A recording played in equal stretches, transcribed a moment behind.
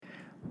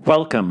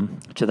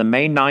Welcome to the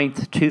May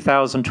 9th,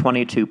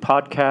 2022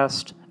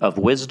 podcast of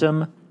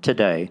Wisdom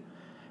Today.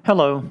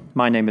 Hello,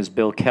 my name is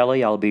Bill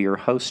Kelley. I'll be your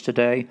host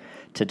today.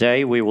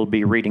 Today we will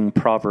be reading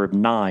Proverb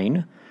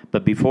 9,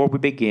 but before we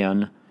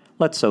begin,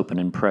 let's open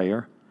in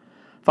prayer.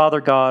 Father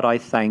God, I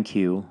thank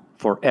you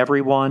for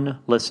everyone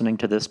listening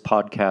to this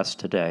podcast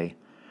today.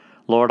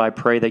 Lord, I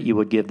pray that you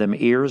would give them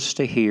ears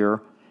to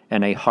hear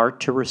and a heart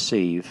to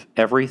receive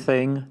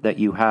everything that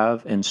you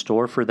have in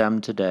store for them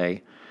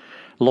today.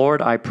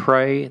 Lord, I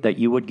pray that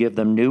you would give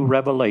them new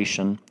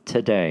revelation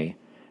today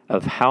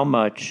of how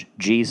much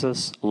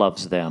Jesus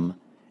loves them.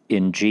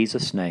 In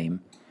Jesus'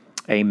 name,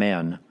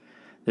 amen.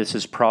 This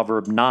is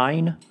Proverb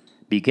 9,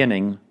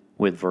 beginning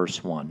with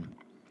verse 1.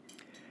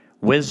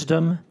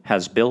 Wisdom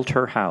has built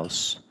her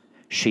house.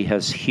 She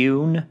has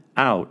hewn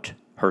out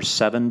her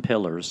 7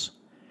 pillars.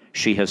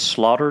 She has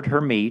slaughtered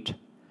her meat.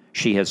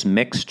 She has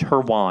mixed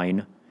her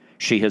wine.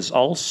 She has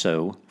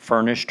also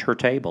furnished her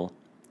table.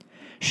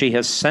 She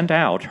has sent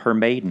out her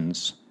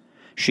maidens.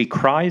 She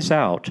cries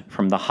out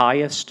from the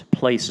highest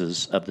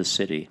places of the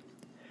city.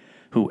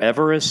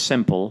 Whoever is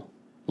simple,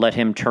 let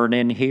him turn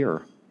in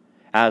here.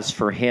 As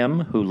for him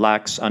who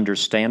lacks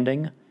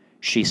understanding,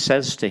 she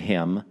says to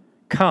him,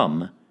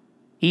 Come,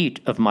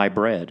 eat of my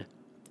bread,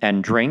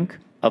 and drink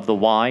of the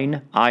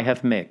wine I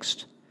have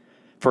mixed.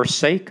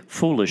 Forsake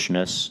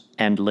foolishness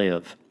and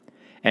live,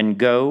 and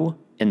go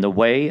in the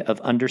way of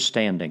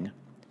understanding.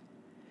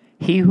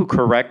 He who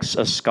corrects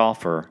a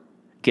scoffer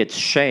gets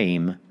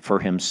shame for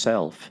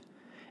himself,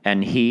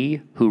 and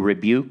he who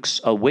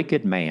rebukes a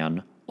wicked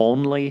man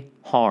only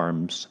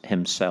harms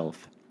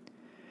himself.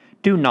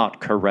 Do not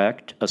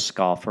correct a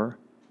scoffer,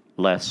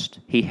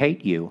 lest he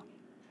hate you.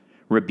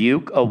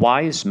 Rebuke a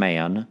wise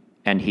man,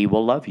 and he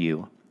will love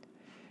you.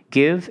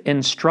 Give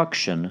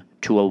instruction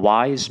to a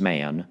wise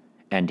man,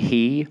 and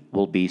he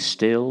will be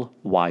still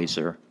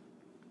wiser.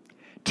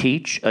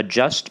 Teach a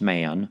just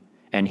man,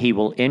 and he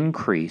will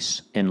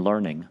increase in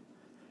learning.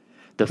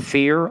 The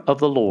fear of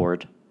the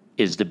Lord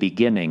is the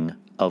beginning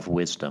of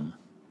wisdom,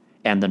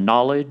 and the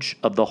knowledge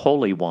of the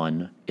Holy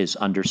One is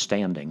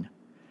understanding.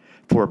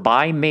 For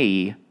by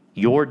me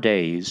your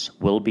days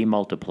will be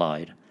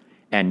multiplied,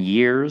 and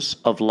years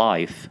of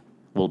life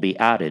will be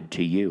added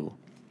to you.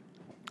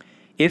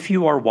 If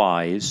you are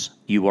wise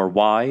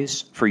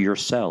for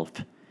yourself,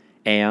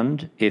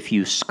 and if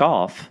you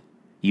scoff,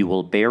 you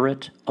will bear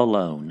it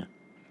alone.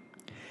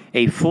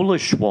 A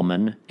foolish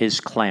woman is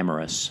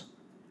clamorous.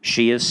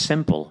 She is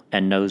simple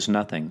and knows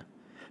nothing,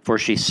 for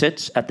she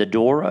sits at the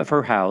door of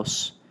her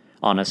house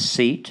on a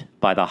seat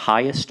by the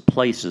highest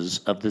places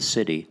of the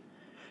city,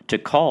 to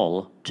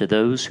call to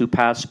those who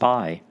pass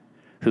by,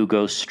 who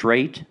go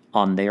straight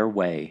on their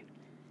way.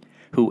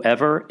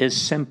 Whoever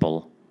is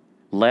simple,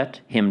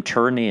 let him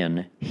turn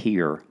in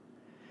here.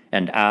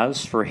 And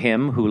as for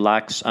him who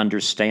lacks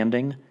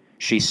understanding,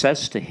 she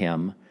says to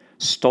him,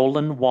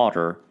 Stolen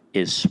water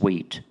is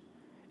sweet,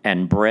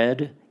 and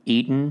bread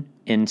eaten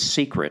in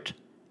secret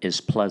is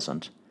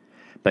pleasant.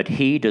 But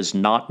he does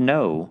not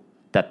know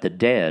that the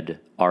dead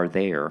are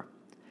there,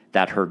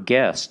 that her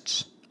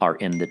guests are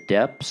in the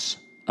depths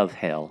of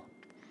hell.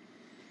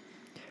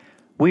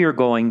 We are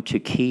going to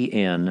key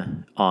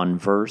in on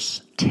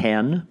verse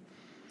 10,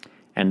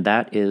 and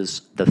that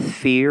is, the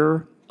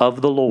fear of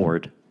the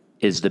Lord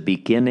is the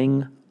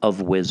beginning of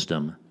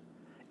wisdom,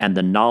 and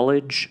the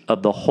knowledge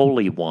of the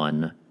Holy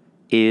One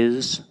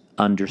is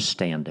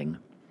understanding.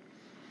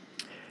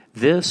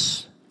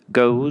 This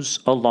goes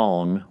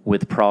along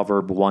with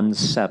Proverb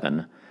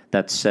 1:7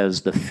 that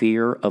says the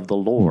fear of the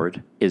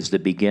Lord is the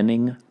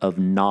beginning of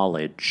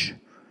knowledge.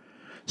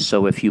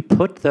 So if you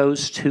put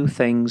those two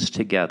things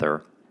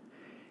together,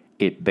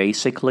 it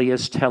basically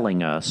is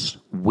telling us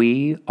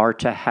we are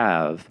to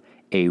have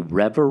a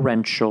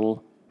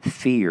reverential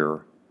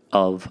fear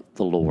of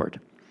the Lord.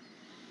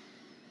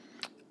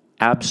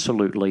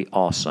 Absolutely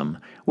awesome.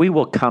 We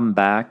will come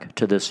back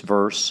to this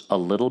verse a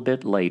little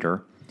bit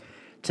later.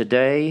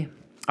 Today,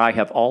 I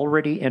have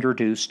already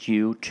introduced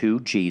you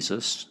to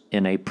Jesus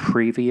in a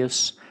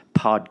previous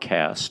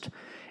podcast,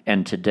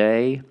 and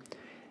today,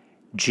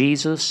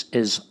 Jesus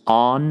is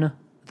on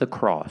the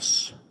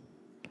cross.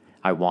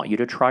 I want you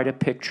to try to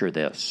picture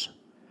this.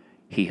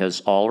 He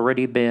has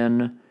already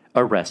been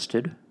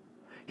arrested.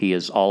 He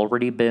has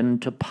already been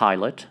to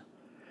Pilate.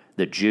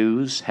 The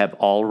Jews have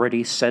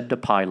already said to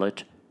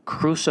Pilate,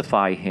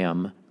 Crucify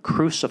him,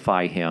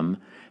 crucify him.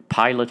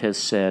 Pilate has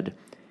said,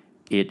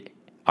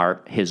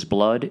 his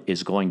blood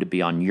is going to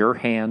be on your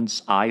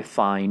hands. I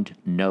find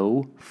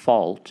no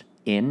fault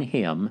in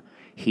him.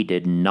 He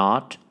did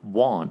not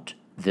want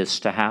this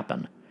to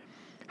happen.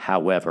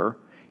 However,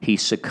 he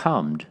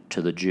succumbed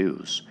to the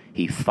Jews.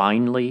 He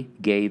finally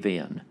gave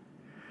in.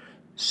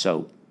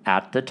 So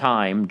at the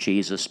time,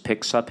 Jesus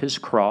picks up his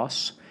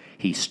cross.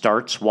 He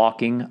starts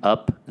walking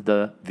up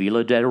the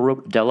Via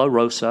della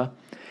Rosa.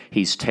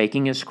 He's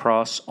taking his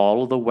cross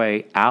all the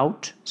way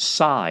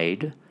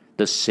outside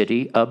the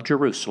city of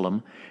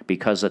Jerusalem,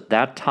 because at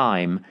that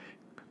time,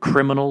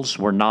 criminals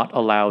were not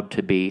allowed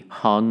to be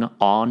hung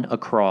on a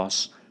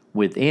cross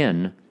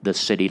within the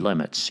city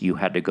limits. You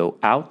had to go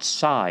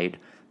outside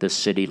the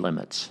city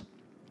limits.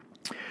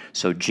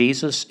 So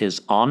Jesus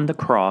is on the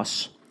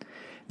cross.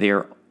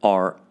 There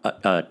are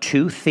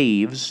two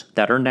thieves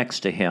that are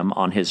next to him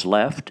on his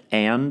left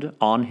and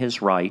on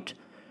his right,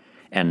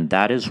 and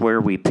that is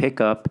where we pick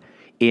up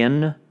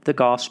in the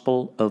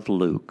Gospel of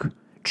Luke,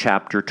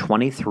 chapter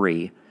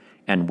 23,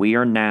 and we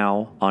are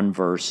now on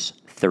verse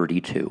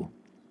 32.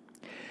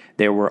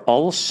 There were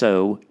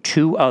also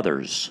two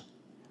others,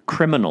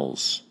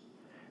 criminals,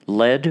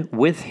 led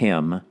with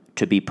him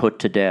to be put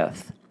to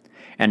death.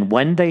 And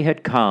when they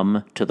had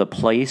come to the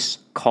place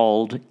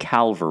called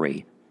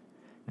Calvary,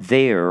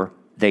 there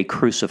they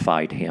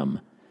crucified him,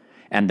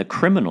 and the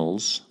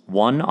criminals,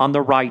 one on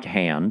the right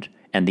hand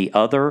and the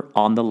other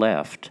on the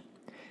left.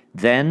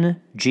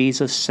 Then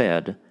Jesus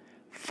said,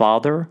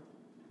 Father,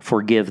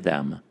 forgive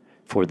them,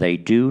 for they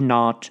do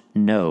not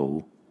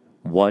know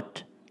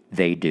what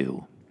they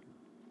do.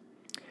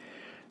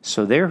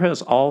 So there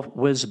has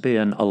always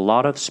been a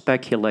lot of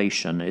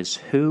speculation as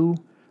who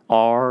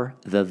are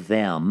the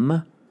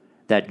them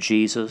that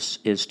Jesus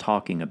is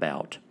talking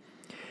about.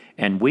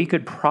 And we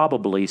could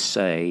probably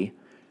say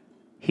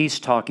he's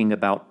talking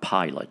about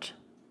Pilate.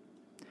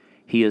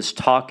 He is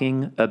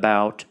talking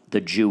about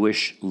the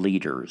Jewish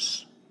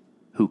leaders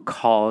who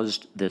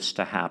caused this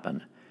to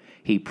happen.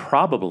 He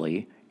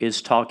probably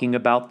is talking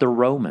about the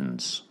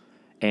Romans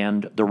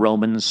and the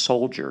Roman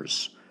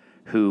soldiers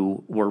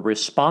who were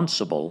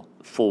responsible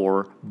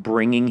for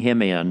bringing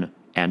him in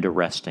and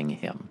arresting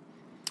him.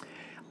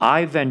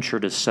 I venture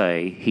to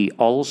say he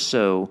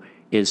also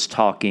is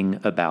talking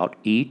about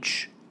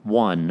each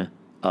one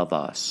of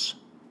us.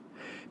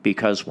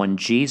 Because when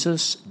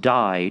Jesus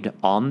died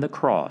on the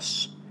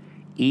cross,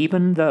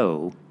 even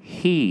though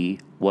he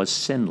was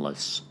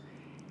sinless,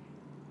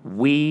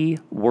 we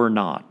were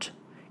not.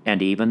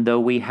 And even though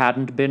we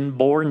hadn't been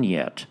born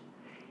yet,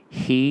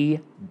 he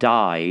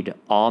died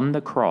on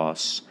the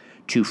cross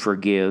to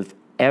forgive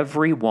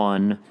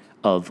everyone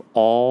of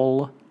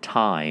all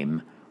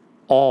time,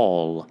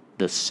 all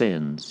the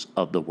sins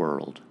of the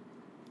world.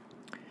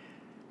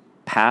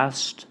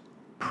 Past,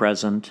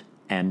 present,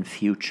 and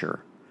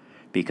future.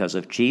 Because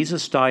if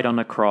Jesus died on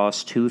the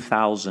cross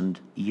 2,000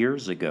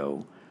 years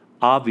ago,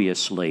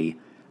 obviously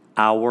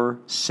our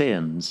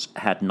sins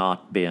had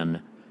not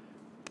been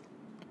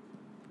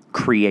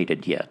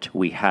created yet.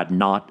 We had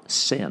not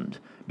sinned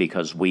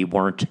because we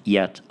weren't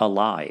yet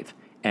alive.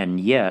 And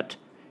yet,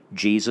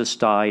 Jesus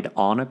died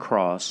on a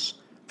cross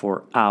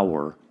for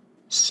our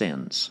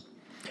sins.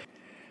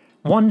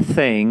 One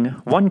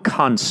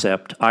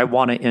concept I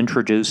want to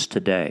introduce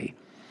today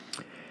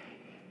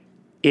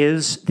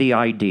is the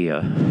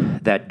idea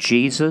that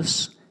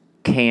Jesus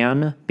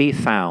can be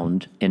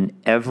found in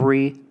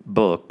every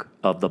book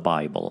of the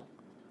Bible.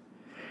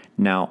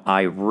 Now,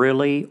 I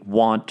really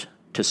want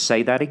to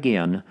say that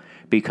again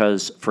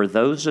because for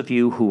those of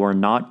you who are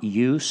not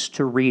used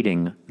to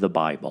reading the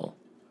Bible,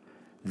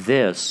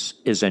 this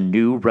is a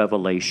new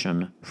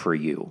revelation for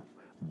you.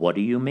 What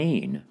do you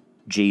mean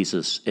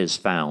Jesus is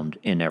found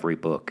in every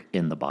book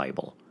in the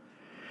Bible?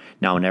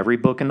 Now, in every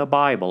book in the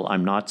Bible,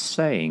 I'm not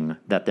saying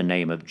that the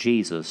name of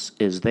Jesus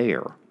is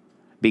there,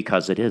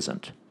 because it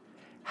isn't.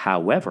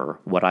 However,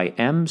 what I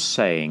am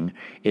saying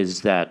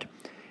is that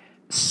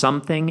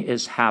something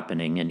is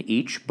happening in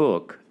each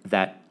book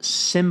that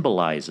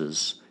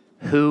symbolizes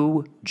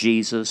who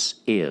Jesus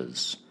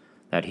is,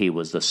 that he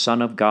was the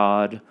Son of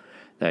God,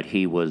 that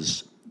he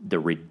was the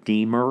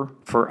Redeemer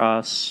for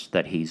us,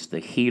 that he's the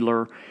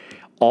healer,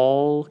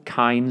 all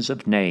kinds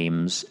of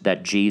names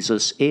that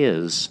Jesus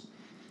is.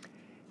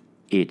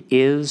 It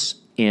is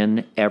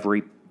in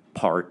every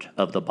part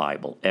of the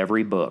Bible,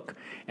 every book.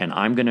 And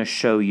I'm going to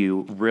show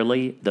you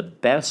really the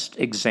best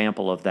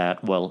example of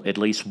that, well, at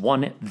least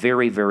one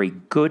very, very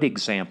good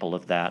example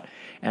of that,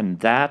 and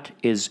that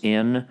is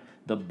in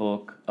the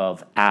book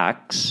of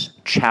Acts,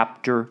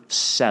 chapter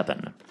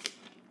 7.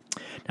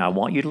 Now, I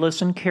want you to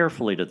listen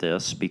carefully to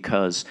this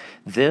because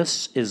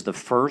this is the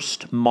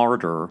first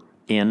martyr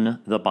in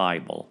the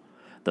Bible,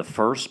 the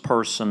first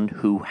person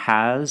who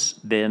has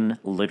been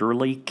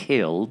literally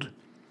killed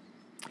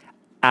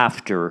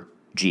after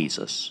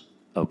Jesus,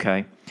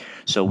 okay?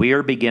 So we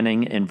are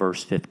beginning in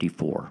verse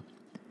 54.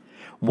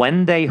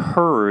 When they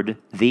heard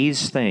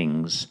these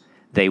things,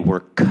 they were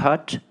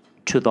cut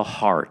to the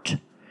heart,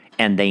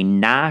 and they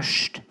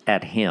gnashed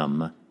at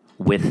him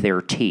with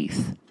their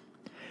teeth.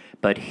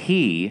 But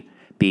he,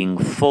 being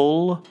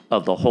full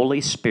of the Holy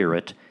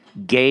Spirit,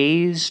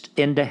 gazed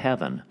into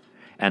heaven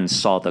and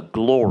saw the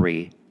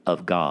glory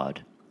of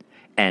God,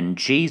 and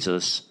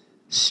Jesus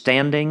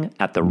standing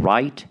at the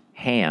right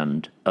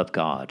hand of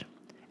God,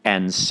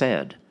 and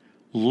said,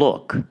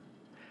 Look,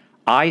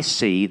 I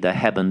see the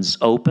heavens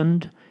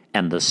opened,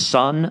 and the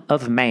Son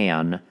of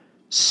Man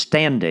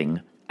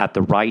standing at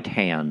the right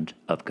hand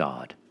of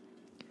God.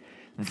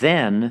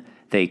 Then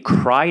they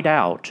cried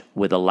out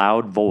with a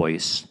loud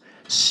voice,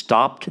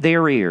 stopped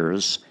their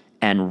ears,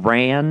 and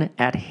ran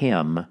at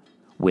him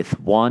with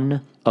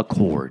one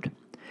accord.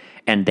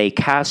 And they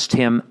cast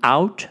him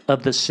out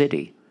of the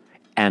city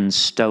and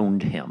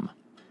stoned him.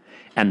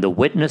 And the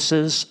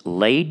witnesses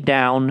laid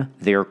down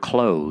their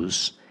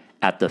clothes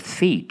at the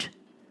feet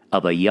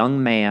of a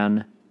young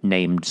man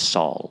named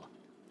Saul.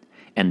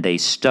 And they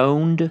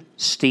stoned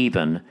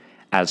Stephen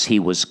as he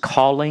was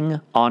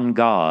calling on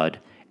God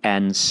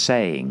and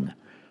saying,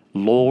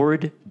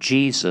 Lord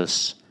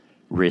Jesus,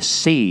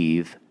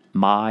 receive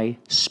my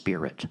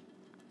spirit.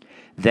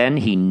 Then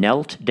he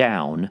knelt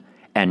down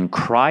and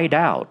cried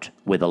out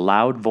with a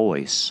loud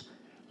voice,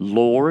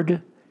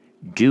 Lord,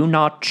 do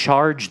not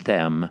charge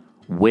them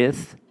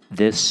with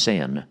this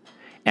sin.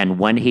 And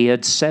when he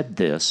had said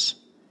this,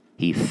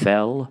 he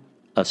fell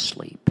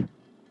asleep.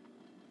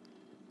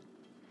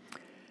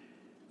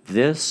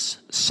 This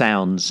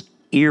sounds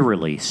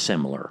eerily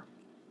similar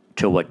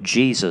to what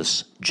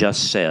Jesus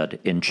just said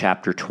in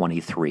chapter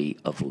 23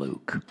 of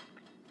Luke.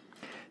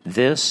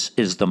 This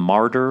is the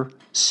martyr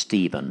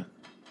Stephen.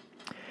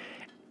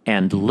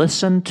 And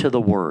listen to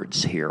the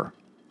words here.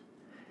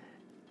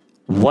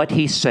 What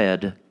he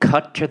said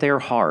cut to their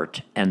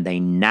heart, and they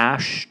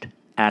gnashed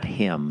at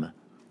him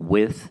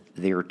with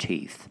their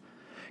teeth.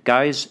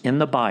 Guys, in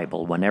the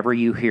Bible, whenever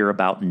you hear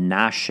about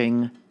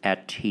gnashing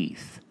at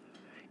teeth,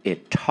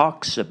 it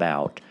talks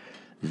about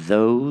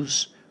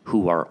those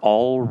who are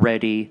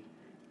already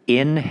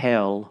in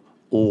hell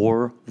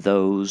or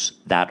those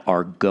that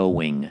are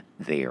going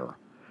there.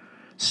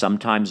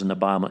 Sometimes in the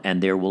Bible,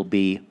 and there will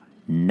be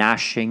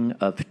gnashing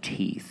of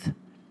teeth.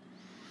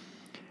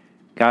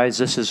 Guys,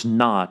 this is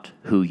not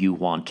who you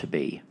want to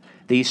be.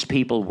 These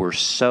people were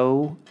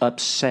so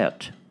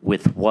upset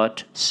with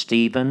what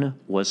Stephen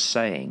was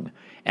saying.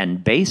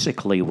 And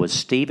basically what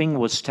Stephen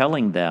was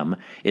telling them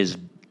is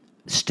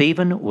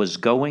Stephen was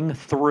going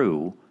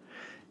through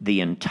the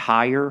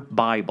entire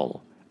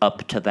Bible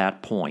up to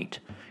that point.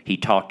 He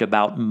talked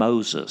about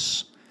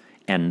Moses,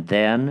 and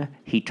then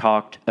he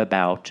talked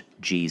about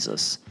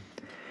Jesus.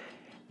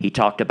 He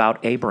talked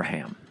about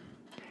Abraham,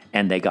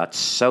 and they got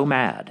so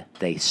mad,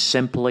 they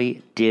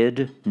simply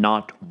did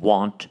not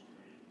want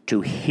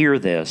to hear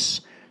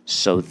this,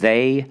 so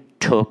they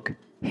took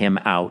him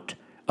out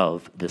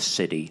of the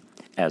city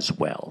as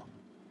well.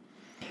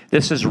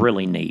 This is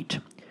really neat.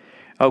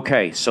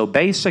 Okay, so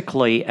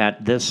basically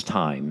at this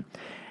time,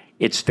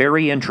 it's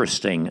very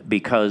interesting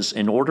because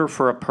in order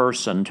for a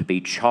person to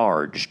be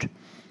charged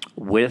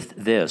with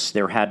this,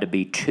 there had to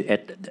be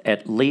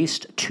at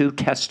least two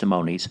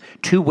testimonies,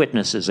 two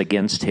witnesses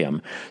against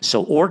him.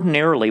 So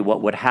ordinarily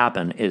what would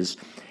happen is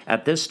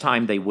at this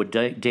time they would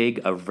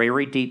dig a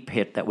very deep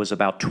pit that was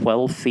about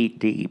 12 feet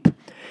deep.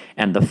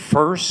 And the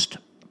first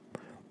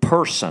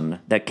person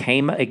that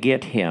came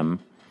against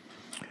him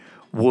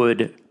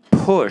would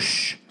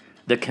push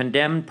the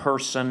condemned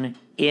person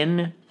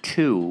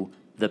into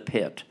the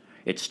pit.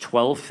 It's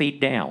 12 feet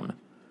down.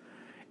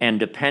 And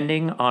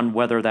depending on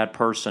whether that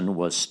person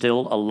was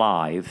still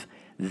alive,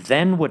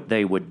 then what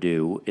they would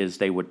do is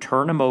they would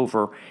turn him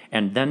over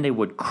and then they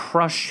would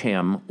crush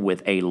him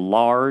with a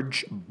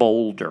large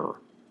boulder,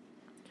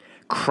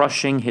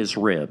 crushing his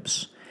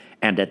ribs.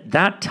 And at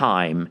that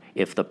time,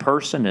 if the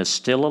person is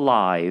still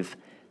alive,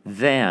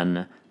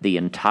 then the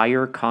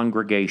entire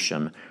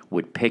congregation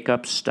would pick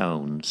up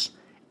stones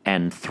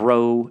and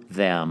throw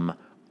them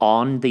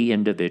on the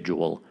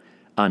individual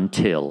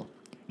until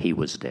he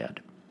was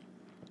dead.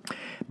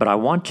 But I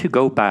want to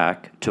go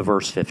back to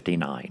verse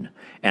 59.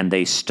 And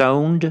they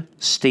stoned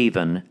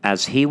Stephen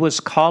as he was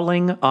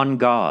calling on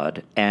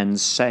God and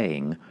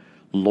saying,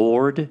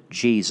 Lord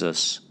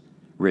Jesus,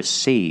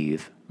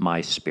 receive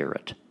my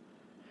spirit.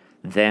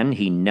 Then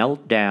he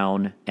knelt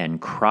down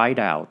and cried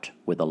out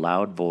with a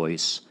loud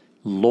voice,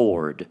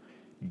 Lord,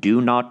 do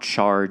not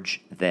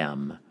charge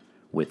them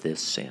with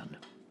this sin.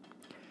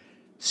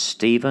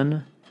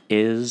 Stephen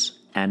is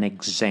an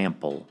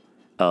example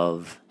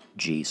of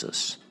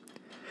Jesus.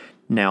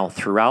 Now,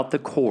 throughout the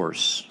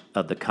course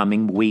of the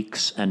coming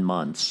weeks and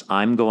months,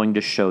 I'm going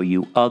to show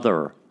you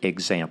other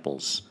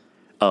examples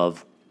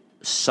of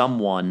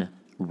someone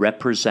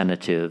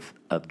representative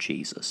of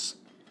Jesus.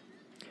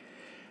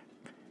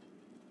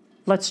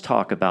 Let's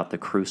talk about the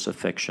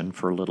crucifixion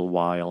for a little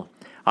while.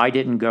 I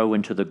didn't go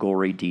into the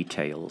gory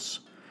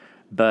details,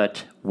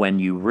 but when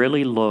you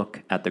really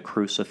look at the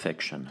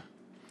crucifixion,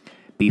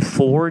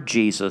 before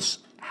Jesus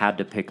had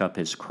to pick up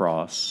his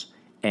cross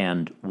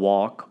and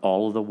walk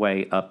all the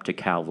way up to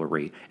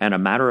Calvary, and a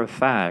matter of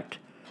fact,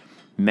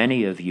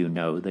 many of you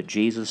know that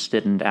Jesus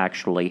didn't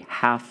actually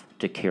have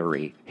to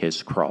carry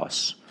his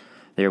cross.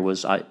 There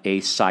was a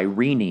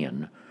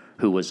Cyrenian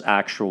who was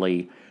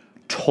actually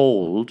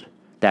told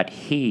that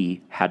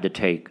he had to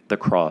take the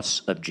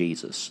cross of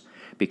Jesus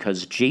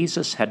because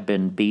Jesus had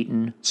been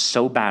beaten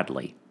so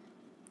badly.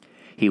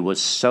 He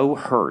was so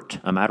hurt.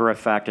 A matter of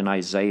fact, in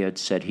Isaiah it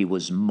said he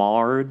was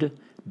marred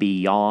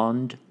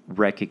beyond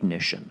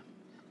recognition.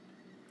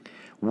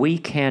 We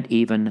can't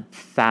even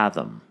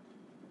fathom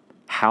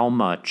how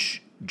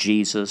much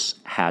Jesus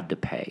had to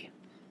pay.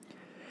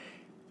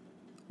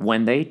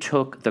 When they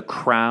took the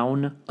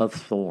crown of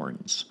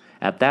thorns,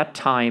 at that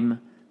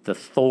time, the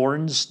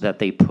thorns that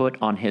they put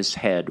on his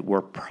head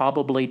were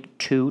probably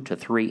 2 to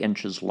 3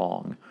 inches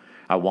long.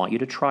 I want you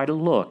to try to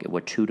look at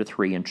what 2 to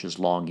 3 inches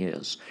long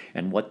is.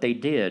 And what they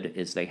did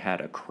is they had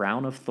a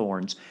crown of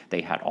thorns.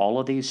 They had all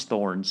of these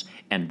thorns,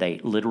 and they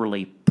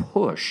literally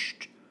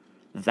pushed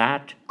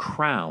that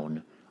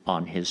crown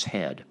on his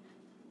head.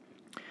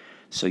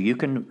 So you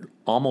can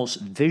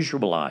almost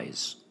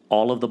visualize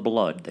all of the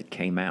blood that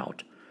came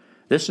out.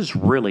 This is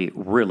really,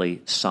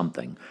 really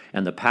something.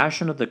 And the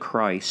Passion of the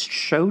Christ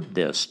showed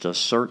this to a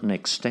certain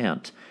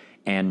extent.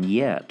 And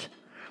yet,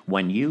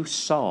 when you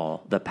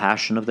saw the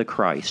Passion of the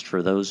Christ,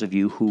 for those of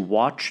you who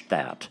watched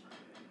that,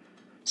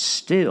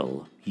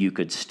 still, you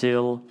could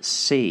still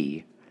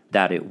see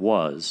that it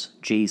was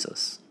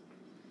Jesus.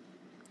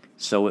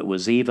 So it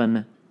was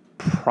even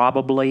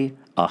probably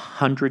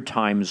 100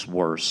 times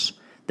worse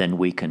than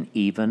we can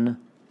even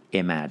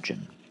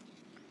imagine.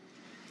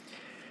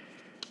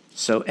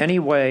 So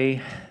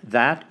anyway,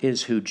 that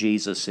is who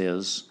Jesus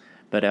is.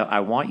 But I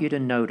want you to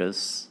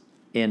notice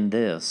in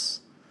this,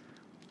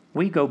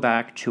 we go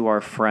back to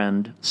our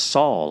friend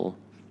Saul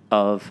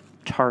of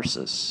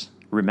Tarsus.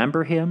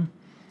 Remember him?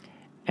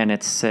 And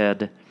it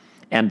said,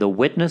 "And the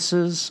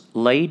witnesses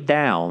laid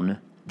down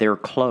their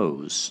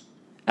clothes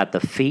at the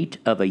feet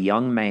of a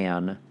young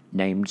man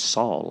named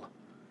Saul."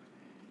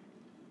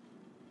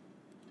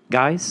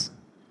 Guys,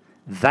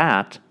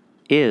 that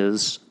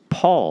is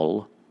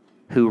Paul,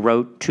 who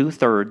wrote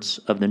 2/3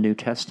 of the New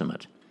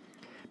Testament.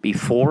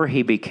 Before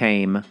he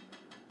became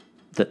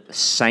the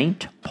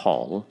Saint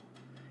Paul,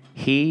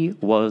 he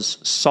was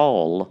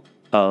Saul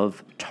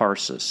of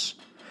Tarsus.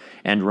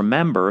 And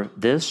remember,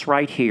 this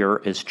right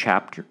here is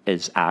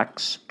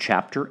Acts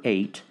chapter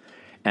 8,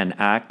 and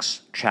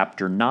Acts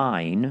chapter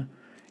 9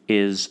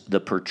 is the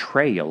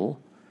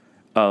portrayal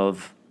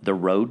of the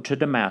road to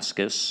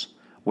Damascus,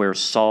 where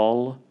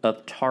Saul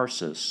of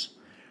Tarsus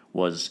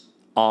was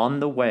on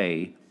the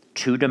way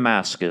to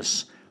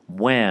Damascus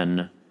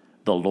when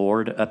the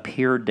Lord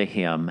appeared to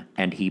him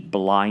and he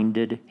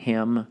blinded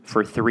him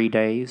for 3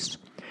 days.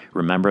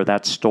 Remember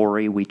that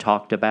story we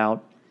talked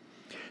about?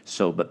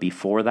 So, but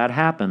before that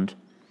happened,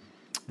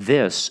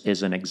 this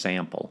is an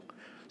example.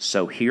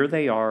 So here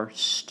they are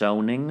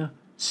stoning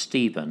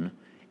Stephen,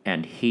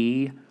 and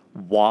he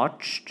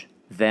watched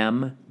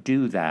them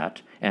do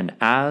that. And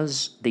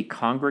as the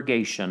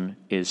congregation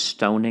is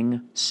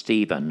stoning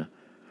Stephen,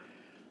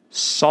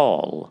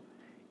 Saul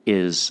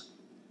is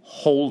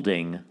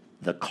holding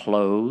the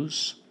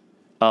clothes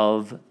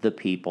of the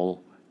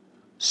people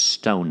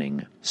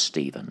stoning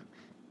Stephen.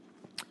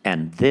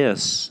 And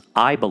this,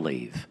 I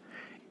believe,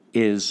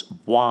 is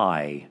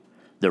why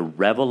the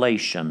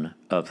revelation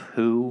of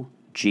who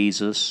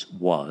Jesus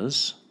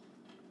was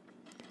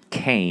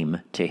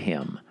came to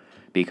him,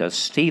 because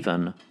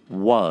Stephen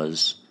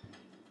was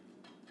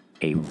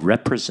a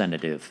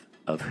representative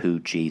of who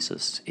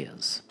Jesus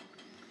is.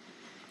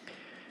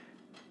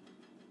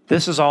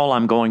 This is all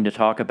I'm going to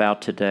talk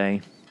about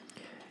today.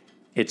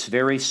 It's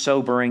very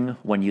sobering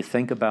when you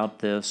think about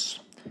this.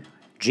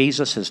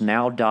 Jesus has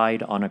now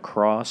died on a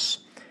cross,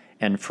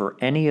 and for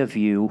any of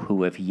you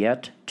who have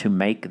yet to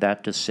make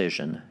that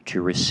decision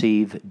to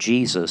receive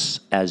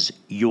Jesus as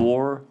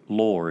your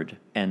Lord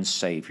and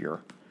Savior,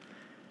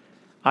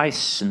 I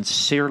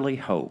sincerely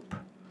hope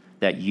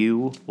that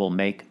you will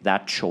make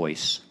that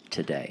choice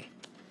today.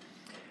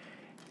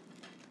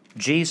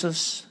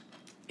 Jesus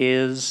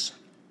is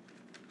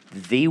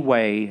the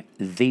way,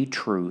 the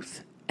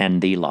truth,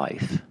 and the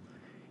life.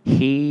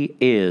 He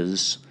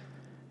is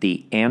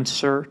the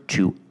answer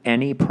to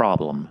any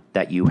problem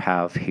that you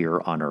have here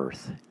on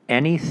earth.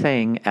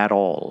 Anything at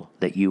all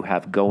that you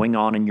have going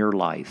on in your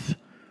life,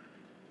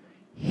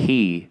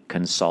 He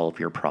can solve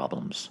your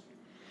problems.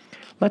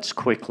 Let's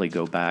quickly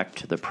go back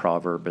to the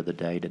proverb of the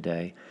day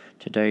today.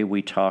 Today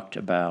we talked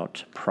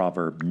about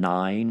Proverb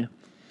 9,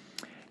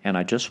 and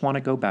I just want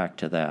to go back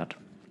to that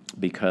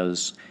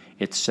because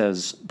it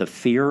says, "The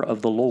fear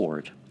of the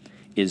Lord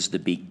is the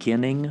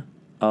beginning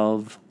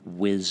of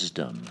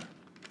wisdom."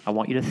 I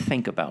want you to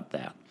think about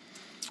that.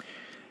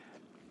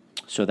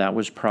 So that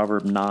was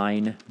Proverb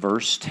 9,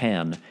 verse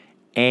 10.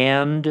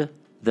 "And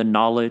the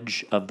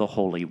knowledge of the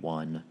Holy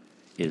One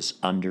is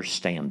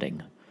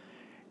understanding."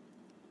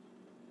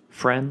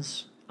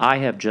 Friends, I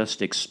have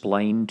just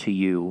explained to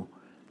you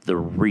the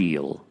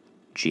real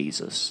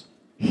Jesus.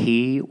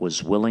 He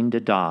was willing to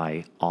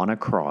die on a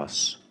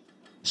cross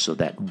so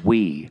that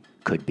we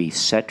could be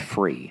set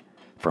free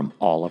from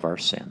all of our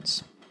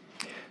sins.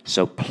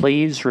 So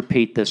please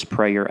repeat this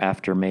prayer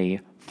after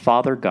me.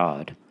 Father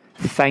God,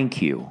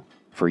 thank you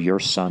for your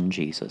Son,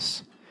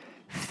 Jesus.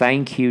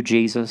 Thank you,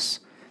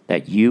 Jesus,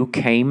 that you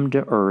came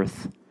to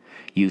earth.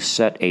 You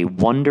set a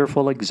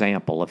wonderful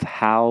example of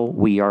how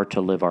we are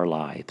to live our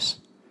lives.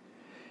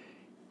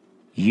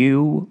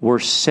 You were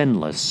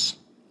sinless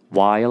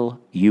while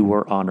you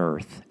were on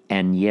earth,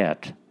 and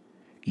yet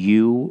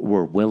you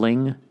were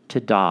willing to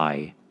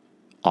die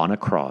on a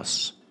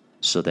cross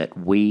so that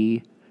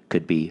we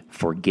could be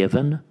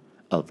forgiven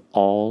of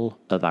all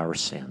of our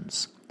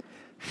sins.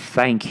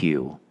 Thank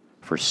you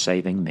for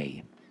saving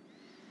me.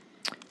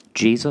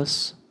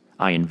 Jesus,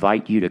 I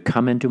invite you to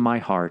come into my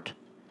heart.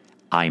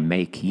 I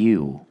make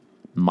you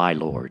my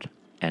Lord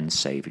and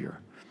Savior.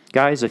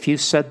 Guys, if you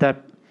said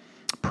that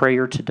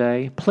prayer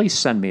today, please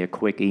send me a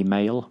quick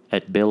email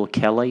at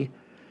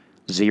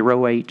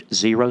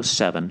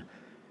billkelley0807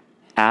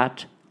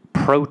 at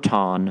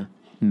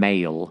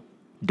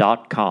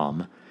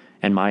protonmail.com.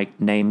 And my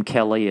name,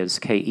 Kelly, is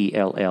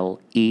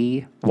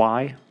Kelley.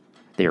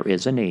 There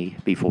is an E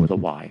before the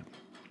Y.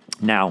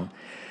 Now,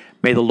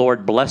 may the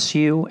Lord bless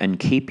you and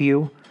keep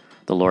you.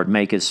 The Lord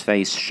make his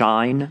face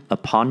shine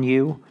upon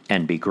you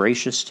and be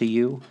gracious to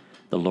you.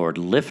 The Lord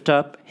lift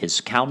up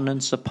his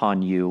countenance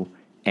upon you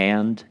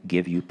and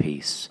give you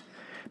peace.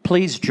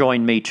 Please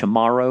join me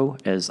tomorrow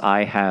as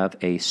I have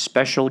a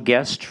special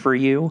guest for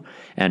you,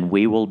 and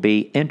we will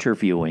be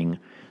interviewing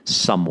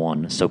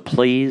someone. So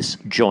please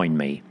join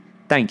me.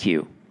 Thank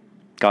you.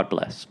 God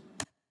bless.